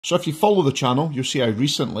So if you follow the channel, you'll see I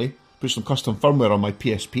recently put some custom firmware on my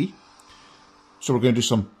PSP. So we're going to do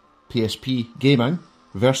some PSP gaming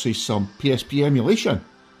versus some PSP emulation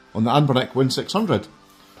on the Anbernic Win 600.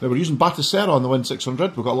 Now we're using Batocera on the Win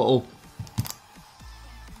 600. We've got a little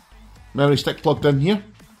memory stick plugged in here.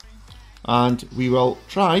 And we will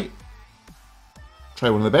try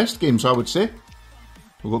one of the best games, I would say.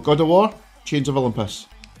 We've got God of War, Chains of Olympus.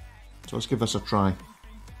 So let's give this a try.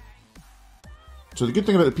 So the good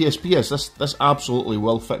thing about the PSP is this absolutely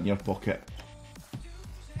will fit in your pocket.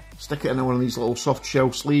 Stick it in one of these little soft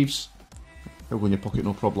shell sleeves. It'll go in your pocket,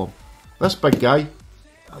 no problem. This big guy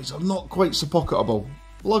is not quite so pocketable.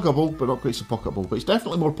 Luggable, but not quite so pocketable. But it's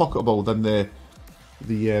definitely more pocketable than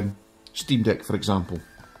the Steam Deck, for example.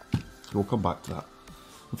 So we'll come back to that.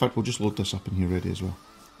 In fact, we'll just load this up in here ready as well.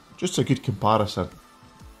 Just a good comparison.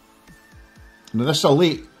 Now this is a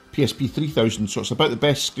late PSP 3000, so it's about the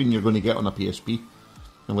best screen you're going to get on a PSP.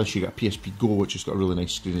 Unless you get a PSP Go, which has got a really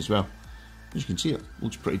nice screen as well. As you can see, it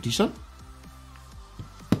looks pretty decent.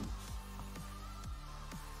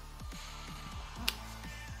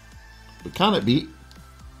 But can it beat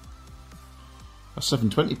a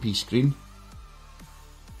 720p screen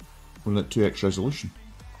at 2x resolution?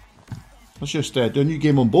 Let's just do a new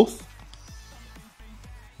game on both.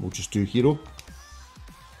 We'll just do Hero.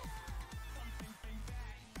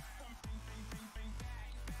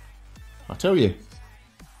 I tell you,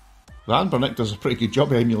 the Anbernic does a pretty good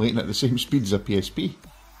job of emulating at the same speed as a PSP.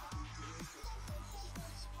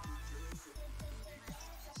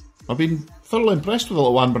 I've been thoroughly impressed with the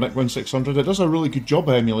little Anbernic Win 600. It does a really good job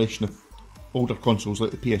of emulation of older consoles like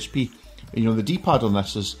the PSP. And, you know, the D-pad on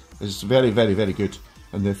this is very, very, very good.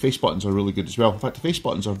 And the face buttons are really good as well. In fact, the face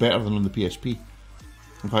buttons are better than on the PSP.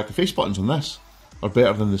 In fact, the face buttons on this are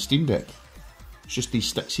better than the Steam Deck. It's just these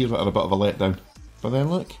sticks here that are a bit of a letdown. But then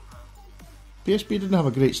look, PSP didn't have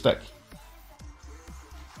a great stick.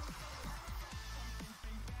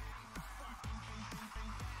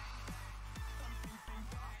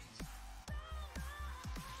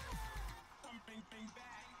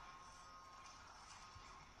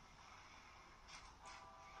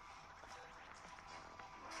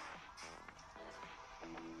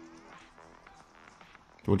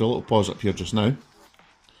 We'll do a little pause up here just now,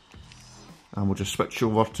 and we'll just switch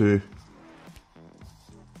over to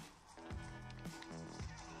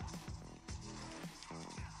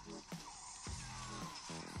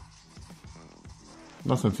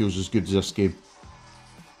nothing feels as good as this game.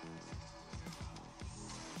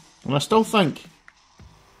 And I still think,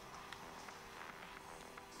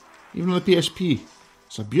 even on the PSP,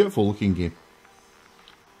 it's a beautiful looking game.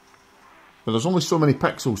 But there's only so many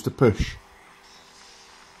pixels to push.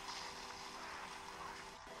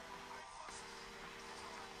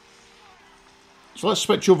 So let's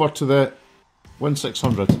switch over to the Win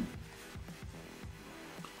 600.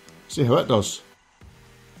 See how it does.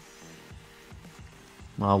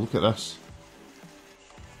 Wow, look at this.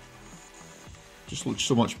 Just looks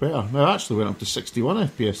so much better. Now I actually went up to 61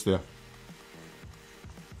 FPS there.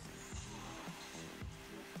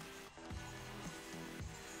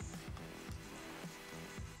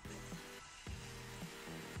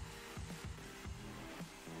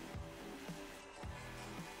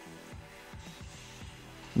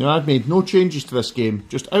 Now I've made no changes to this game,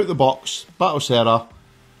 just out the box, Batocera,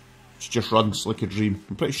 which just runs like a dream.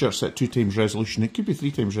 I'm pretty sure it's at 2 times resolution, it could be 3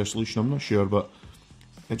 times resolution, I'm not sure, but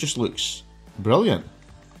it just looks brilliant.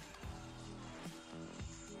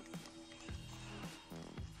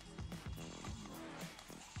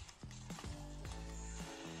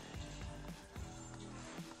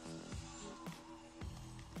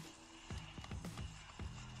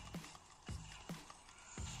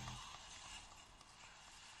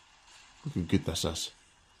 Look how good this is.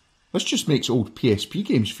 This just makes old PSP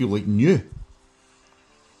games feel like new.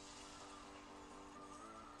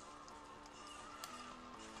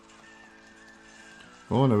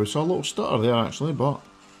 Oh, now we saw a little stutter there actually, but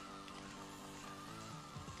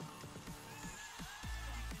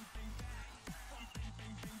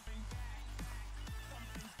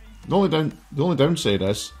the only downside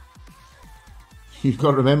is you've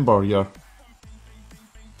got to remember your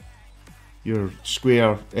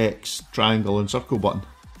square, X, triangle and circle button.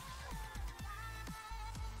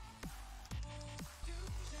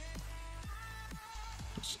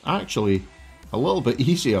 It's actually a little bit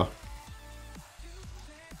easier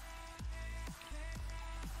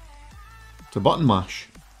to button mash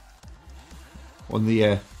on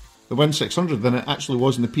the Win 600 than it actually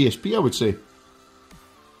was in the PSP, I would say.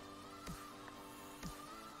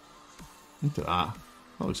 Look at that.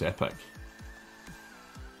 That looks epic.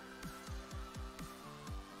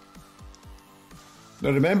 Now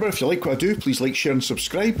remember, if you like what I do, please like, share and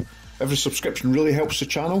subscribe. Every subscription really helps the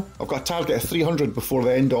channel. I've got a target of 300 before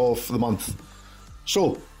the end of the month.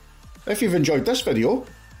 So, if you've enjoyed this video,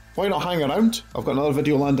 why not hang around? I've got another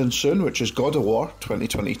video landing soon, which is God of War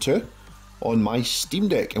 2022 on my Steam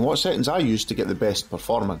Deck and what settings I use to get the best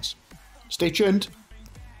performance. Stay tuned.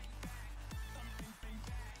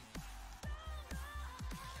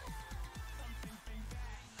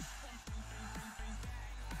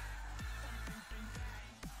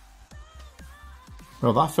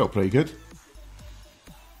 Well, that felt pretty good.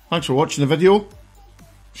 Thanks for watching the video.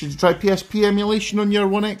 Should you try PSP emulation on your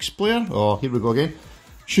 1X player? Oh, here we go again.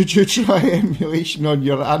 Should you try emulation on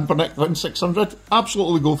your Anbernic Win 600?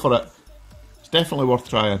 Absolutely go for it. It's definitely worth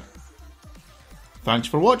trying. Thanks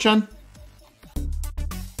for watching.